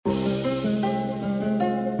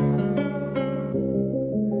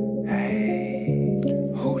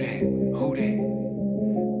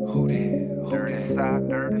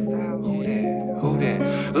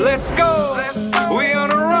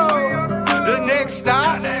next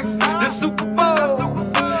stop, the Super Bowl.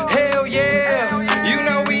 Hell yeah, you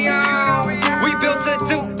know we on. We built to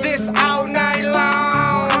do this all night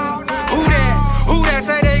long. Who that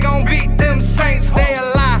say they gon' beat them Saints? They a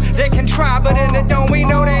lie. They can try, but in the dome we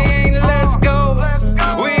know they ain't. Let's go.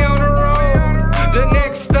 We on the road. The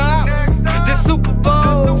next stop, the Super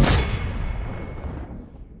Bowl.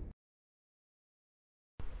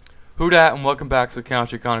 Who dat, and welcome back to the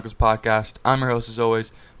Country Chronicles podcast. I'm your host as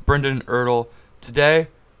always, Brendan Ertl. Today,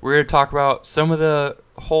 we're here to talk about some of the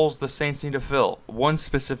holes the Saints need to fill. One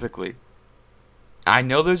specifically. I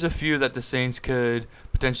know there's a few that the Saints could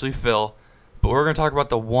potentially fill, but we're going to talk about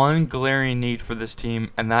the one glaring need for this team,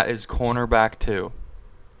 and that is cornerback 2.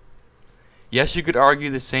 Yes, you could argue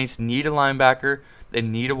the Saints need a linebacker, they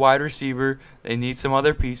need a wide receiver, they need some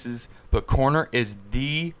other pieces, but corner is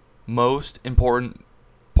the most important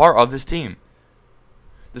part of this team.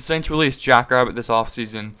 The Saints released Jack Rabbit this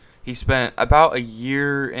offseason. He spent about a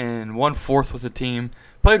year and 1/4 with the team,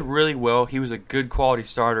 played really well. He was a good quality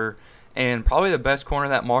starter and probably the best corner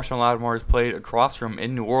that Marshon Lattimore has played across from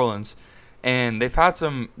in New Orleans. And they've had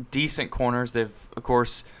some decent corners. They've, of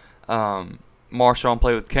course, Marshon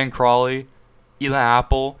played with Ken Crawley, Eli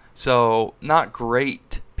Apple, so not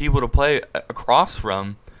great people to play across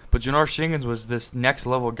from. But Janoris Jenkins was this next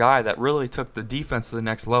level guy that really took the defense to the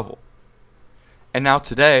next level. And now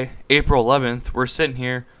today, April 11th, we're sitting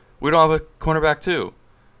here. We don't have a cornerback 2.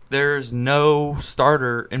 There's no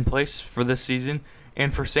starter in place for this season.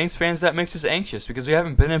 And for Saints fans, that makes us anxious because we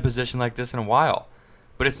haven't been in a position like this in a while.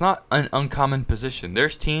 But it's not an uncommon position.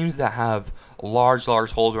 There's teams that have large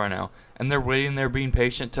holes right now. And they're waiting, they're being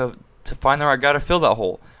patient to find the right guy to fill that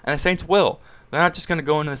hole. And the Saints will. They're not just going to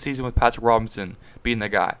go into the season with Patrick Robinson being the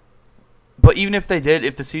guy. But even if they did,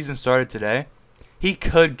 if the season started today, he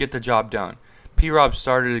could get the job done. P-Rob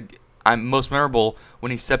started, most memorable, when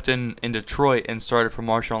he stepped in Detroit and started for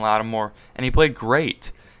Marshon Lattimore, and he played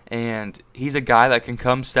great. And he's a guy that can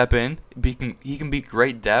come step in. He can be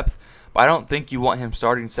great depth, but I don't think you want him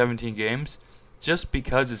starting 17 games. Just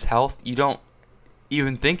because his health, you don't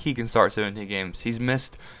even think he can start 17 games. He's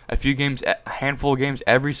missed a handful of games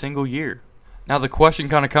every single year. Now the question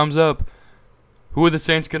kind of comes up, who are the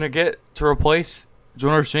Saints going to get to replace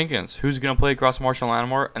Janoris Jenkins? Who's going to play across Marshon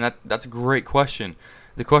Lattimore? And that's a great question.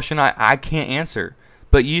 The question I can't answer.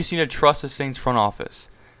 But you just need to trust the Saints front office.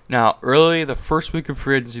 Now, early the first week of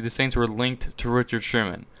free agency, the Saints were linked to Richard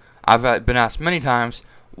Sherman. I've been asked many times,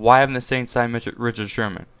 why haven't the Saints signed Richard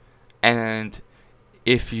Sherman? And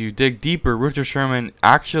if you dig deeper, Richard Sherman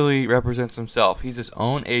actually represents himself. He's his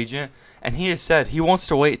own agent, and he has said he wants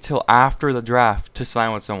to wait till after the draft to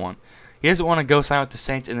sign with someone. He doesn't want to go sign with the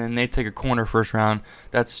Saints and then they take a corner first round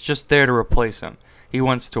that's just there to replace him. He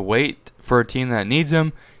wants to wait for a team that needs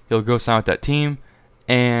him. He'll go sign with that team,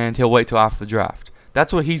 and he'll wait till after the draft.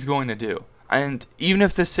 That's what he's going to do. And even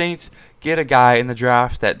if the Saints get a guy in the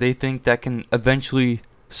draft that they think that can eventually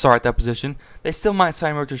start that position, they still might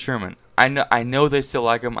sign Richard Sherman. I know they still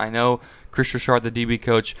like him. I know Chris Richard, the DB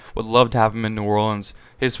coach, would love to have him in New Orleans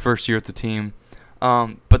his first year at the team.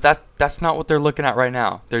 But that's not what they're looking at right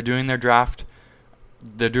now. They're doing their draft.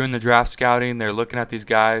 They're doing the draft scouting. They're looking at these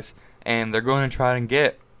guys, and they're going to try and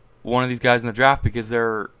get one of these guys in the draft because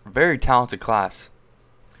they're a very talented class.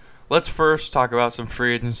 Let's first talk about some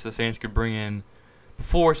free agents the Saints could bring in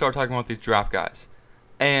before we start talking about these draft guys.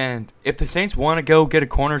 And if the Saints want to go get a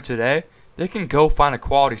corner today, they can go find a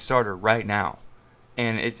quality starter right now.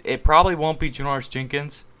 And it probably won't be Janoris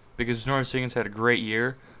Jenkins because Janoris Jenkins had a great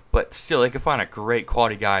year. But still, they could find a great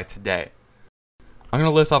quality guy today. I'm going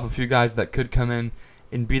to list off a few guys that could come in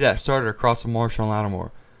and be that starter across from Marshon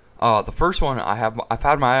Lattimore. The first one I've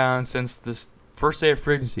had my eye on since this first day of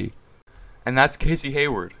free agency, and that's Casey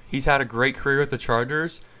Hayward. He's had a great career with the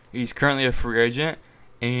Chargers. He's currently a free agent,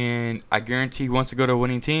 and I guarantee he wants to go to a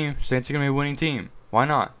winning team. Saints are going to be a winning team. Why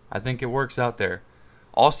not? I think it works out there.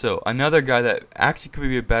 Also, another guy that actually could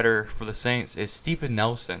be better for the Saints is Steven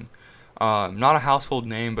Nelson. Not a household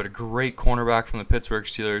name, but a great cornerback from the Pittsburgh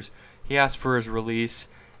Steelers. He asked for his release.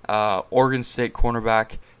 Oregon State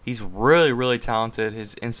cornerback. He's really talented.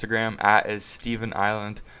 His Instagram @is Steven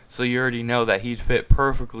Island. So you already know that he'd fit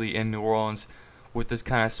perfectly in New Orleans with this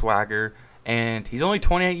kind of swagger. And he's only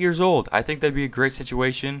 28 years old. I think that'd be a great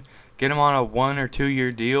situation. Get him on a 1 or 2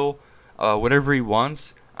 year deal, whatever he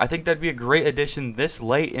wants. I think that'd be a great addition this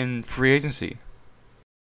late in free agency.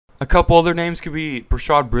 A couple other names could be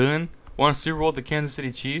Bashaud Breeland. Won a Super Bowl with the Kansas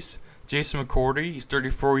City Chiefs. Jason McCourty, he's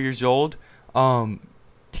 34 years old. To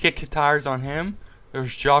kick tires on him,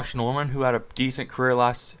 there's Josh Norman, who had a decent career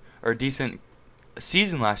decent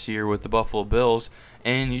season last year with the Buffalo Bills,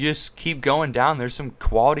 and you just keep going down. There's some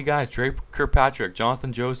quality guys: Drake Kirkpatrick,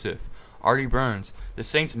 Jonathan Joseph, Artie Burns. The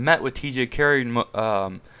Saints met with T.J. Carey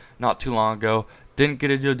not too long ago. Didn't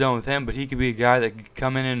get a deal done with him, but he could be a guy that could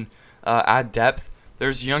come in and add depth.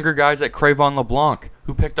 There's younger guys like Cravon LeBlanc,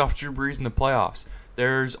 who picked off Drew Brees in the playoffs.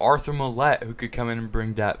 There's Arthur Millette, who could come in and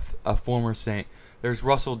bring depth, a former Saint. There's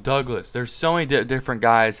Russell Douglas. There's so many different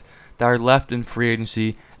guys that are left in free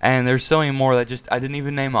agency, and there's so many more that I didn't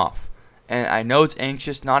even name off. And I know it's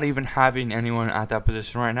anxious not even having anyone at that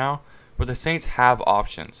position right now, but the Saints have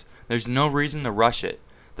options. There's no reason to rush it.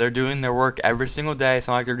 They're doing their work every single day. It's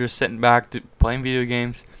not like they're just sitting back playing video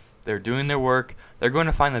games. They're doing their work. They're going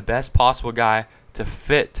to find the best possible guy to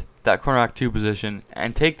fit that cornerback 2 position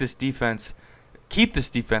and keep this defense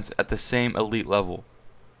at the same elite level.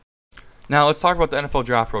 Now let's talk about the NFL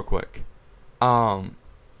draft real quick.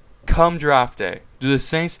 Come draft day, do the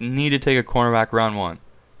Saints need to take a cornerback round 1?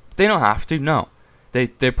 They don't have to, no. They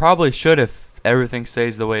probably should if everything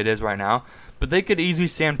stays the way it is right now. But they could easily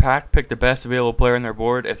stand pat, pick the best available player on their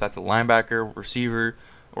board, if that's a linebacker, receiver,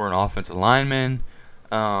 or an offensive lineman.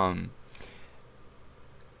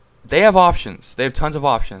 They have options. They have tons of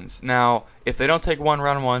options. Now, if they don't take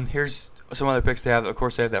round 1, here's some other picks they have. Of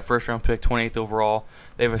course, they have that first-round pick, 28th overall.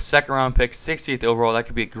 They have a second-round pick, 60th overall. That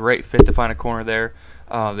could be a great fit to find a corner there.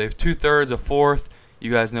 They have 2/3, a 4th.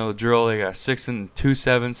 You guys know the drill. They got 6 and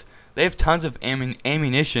 2/7. They have tons of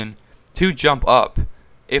ammunition to jump up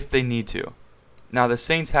if they need to. Now, the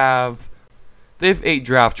Saints have 8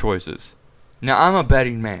 draft choices. Now, I'm a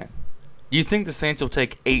betting man. Do you think the Saints will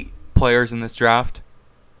take 8 players in this draft?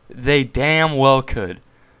 They damn well could.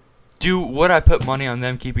 Would I put money on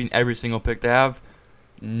them keeping every single pick they have?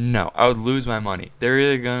 No, I would lose my money. They're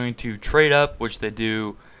either going to trade up, which they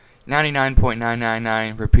do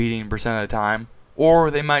 99.999 repeating percent of the time,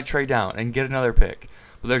 or they might trade down and get another pick.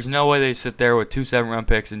 But there's no way they sit there with 2 7-round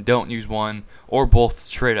picks and don't use one or both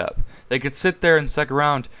to trade up. They could sit there in the second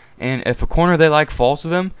round, and if a corner they like falls to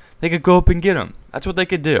them, they could go up and get him. That's what they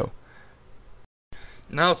could do.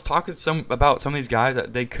 Now let's talk about some of these guys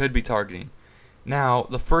that they could be targeting. Now,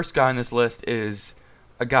 the first guy on this list is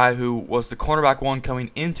a guy who was the cornerback 1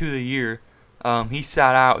 coming into the year. He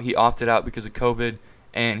sat out. He opted out because of COVID,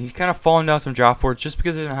 and he's kind of fallen down some draft boards just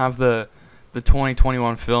because he didn't have the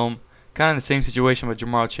 2021 film. Kind of the same situation with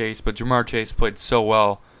Ja'Marr Chase, but Ja'Marr Chase played so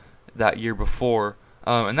well that year before.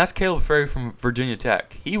 And that's Caleb Ferry from Virginia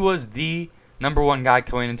Tech. He was the number 1 guy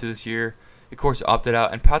coming into this year. Of course, he opted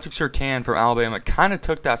out. And Patrick Surtain from Alabama kind of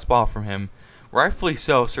took that spot from him. Rightfully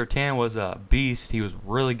so. Surtain was a beast. He was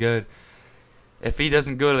really good. If he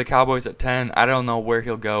doesn't go to the Cowboys at 10, I don't know where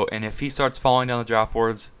he'll go. And if he starts falling down the draft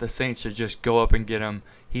boards, the Saints should just go up and get him.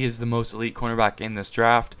 He is the most elite cornerback in this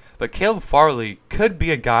draft. But Caleb Farley could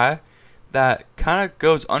be a guy that kind of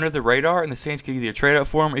goes under the radar, and the Saints could either trade up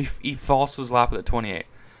for him or he falls to his lap at the 28.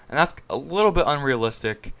 And that's a little bit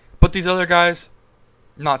unrealistic. But these other guys,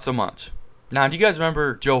 not so much. Now, do you guys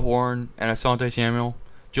remember Joe Horn and Asante Samuel?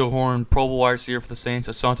 Joe Horn, Pro Bowl wide receiver for the Saints.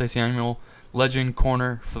 Asante Samuel, legend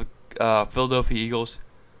corner for the Philadelphia Eagles.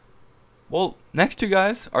 Well, next 2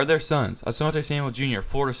 guys are their sons. Asante Samuel Jr.,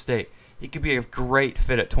 Florida State. He could be a great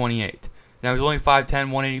fit at 28. Now, he's only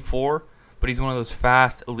 5'10", 184, but he's one of those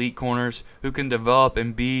fast, elite corners who can develop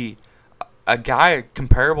and be a guy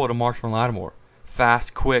comparable to Marshall Lattimore.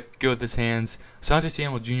 Fast, quick, good with his hands. Asante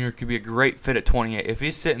Samuel Jr. could be a great fit at 28 if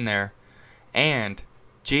he's sitting there. And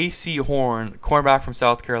J.C. Horn, cornerback from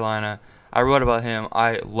South Carolina, I wrote about him.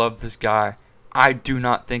 I love this guy. I do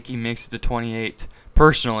not think he makes it to 28.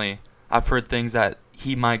 Personally, I've heard things that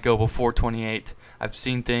he might go before 28. I've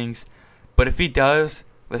seen things. But if he does,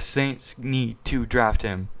 the Saints need to draft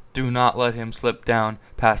him. Do not let him slip down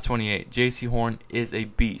past 28. J.C. Horn is a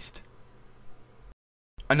beast.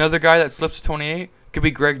 Another guy that slips to 28 could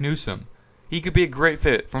be Greg Newsome. He could be a great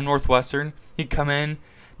fit from Northwestern. He'd come in,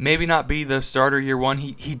 maybe not be the starter year 1.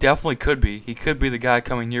 He definitely could be. He could be the guy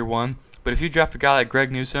coming year 1. But if you draft a guy like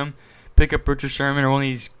Greg Newsome, pick up Richard Sherman or one of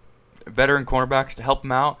these veteran cornerbacks to help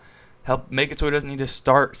him out, help make it so he doesn't need to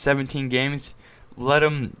start 17 games, let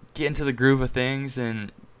him get into the groove of things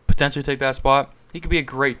and potentially take that spot, he could be a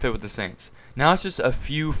great fit with the Saints. Now it's just a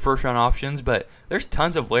few first-round options, but there's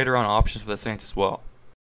tons of later-round options for the Saints as well.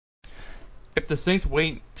 If the Saints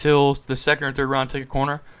wait till the second or third round to take a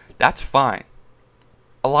corner, that's fine.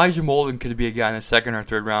 Elijah Molden could be a guy in the second or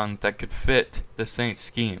third round that could fit the Saints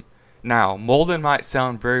scheme. Now, Molden might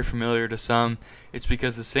sound very familiar to some. It's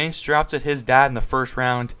because the Saints drafted his dad in the first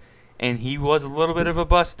round, and he was a little bit of a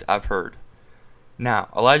bust, I've heard. Now,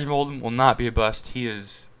 Elijah Molden will not be a bust. He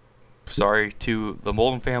is, sorry to the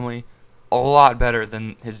Molden family, a lot better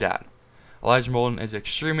than his dad. Elijah Molden is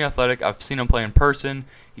extremely athletic. I've seen him play in person.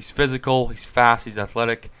 He's physical, he's fast, he's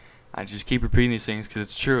athletic. I just keep repeating these things because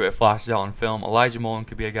it's true. It flashes out on film. Elijah Molden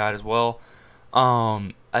could be a guy as well.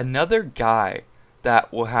 Another guy that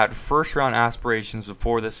had first-round aspirations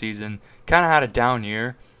before the season, kind of had a down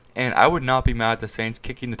year, and I would not be mad at the Saints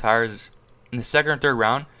kicking the tires in the second or third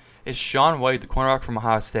round, is Shaun Wade, the cornerback from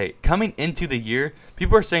Ohio State. Coming into the year,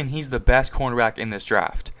 people are saying he's the best cornerback in this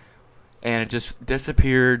draft, and it just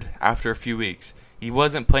disappeared after a few weeks. He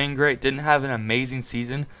wasn't playing great, didn't have an amazing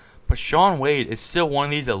season, but Shaun Wade is still one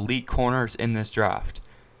of these elite corners in this draft.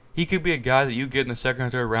 He could be a guy that you get in the second or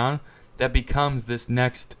third round that becomes this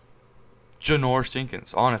next Janoris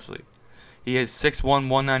Jenkins, honestly. He is 6'1",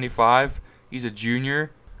 195. He's a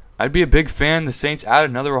junior. I'd be a big fan the Saints add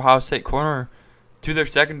another Ohio State corner to their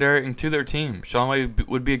secondary and to their team. Shaun Wade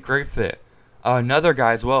would be a great fit. Another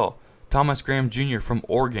guy as well, Thomas Graham Jr. from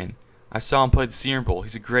Oregon. I saw him play the Senior Bowl.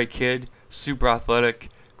 He's a great kid, super athletic,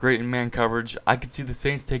 great in man coverage. I could see the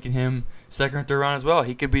Saints taking him second or third round as well.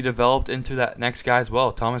 He could be developed into that next guy as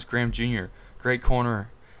well, Thomas Graham Jr., great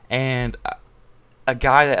corner. And a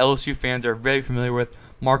guy that LSU fans are very familiar with,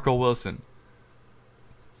 Marco Wilson.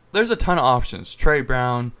 There's a ton of options. Trey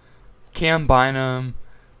Brown, Cam Bynum,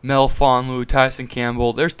 Mel Fonlu, Tyson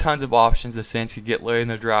Campbell. There's tons of options the Saints could get late in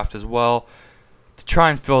the draft as well to try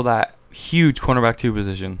and fill that huge cornerback 2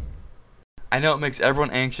 position. I know it makes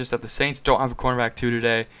everyone anxious that the Saints don't have a cornerback 2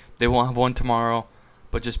 today. They won't have one tomorrow.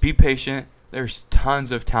 But just be patient. There's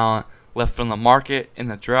tons of talent left on the market in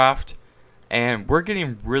the draft. And we're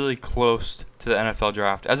getting really close to the NFL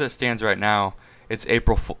draft. As it stands right now, it's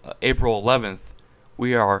April 11th.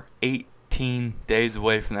 We are 18 days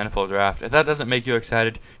away from the NFL draft. If that doesn't make you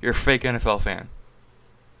excited, you're a fake NFL fan.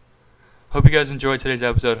 Hope you guys enjoyed today's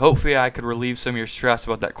episode. Hopefully I could relieve some of your stress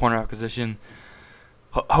about that cornerback position.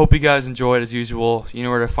 Hope you guys enjoyed as usual. You know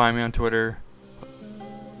where to find me on Twitter.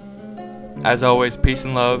 As always, peace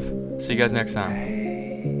and love. See you guys next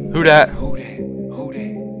time. Who dat? Who that? Who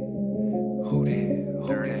that? Who that?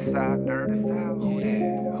 Dirty South, Dirty South. Who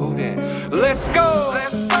that? Who that? Let's go.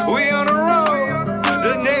 We on the road.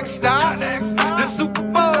 The next stop, the Super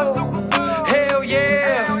Bowl. Hell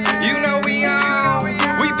yeah. You know we on.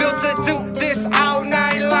 We built to do this all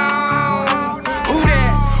night long. Who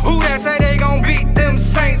that? Who that say they gon' beat them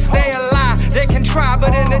Saints? They a lie. They can try,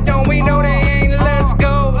 but in the